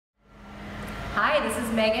Hi, this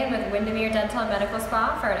is Megan with Windermere Dental and Medical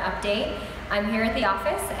Spa for an update. I'm here at the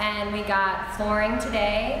office and we got flooring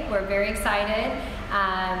today. We're very excited.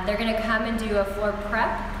 They're going to come and do a floor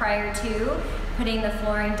prep prior to putting the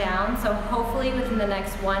flooring down. So hopefully within the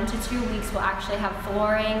next 1 to 2 weeks we'll actually have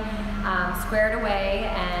flooring squared away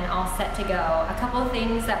and all set to go. A couple of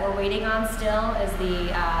things that we're waiting on still is the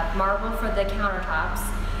marble for the countertops.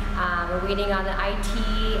 We're waiting on the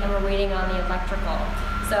IT and we're waiting on the electrical.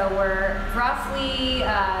 So we're roughly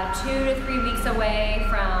 2 to 3 weeks away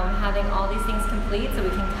from having all these things complete so we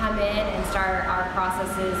can come in and start our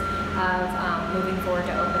processes of moving forward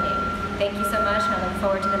to opening. Thank you so much and I look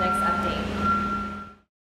forward to the next episode.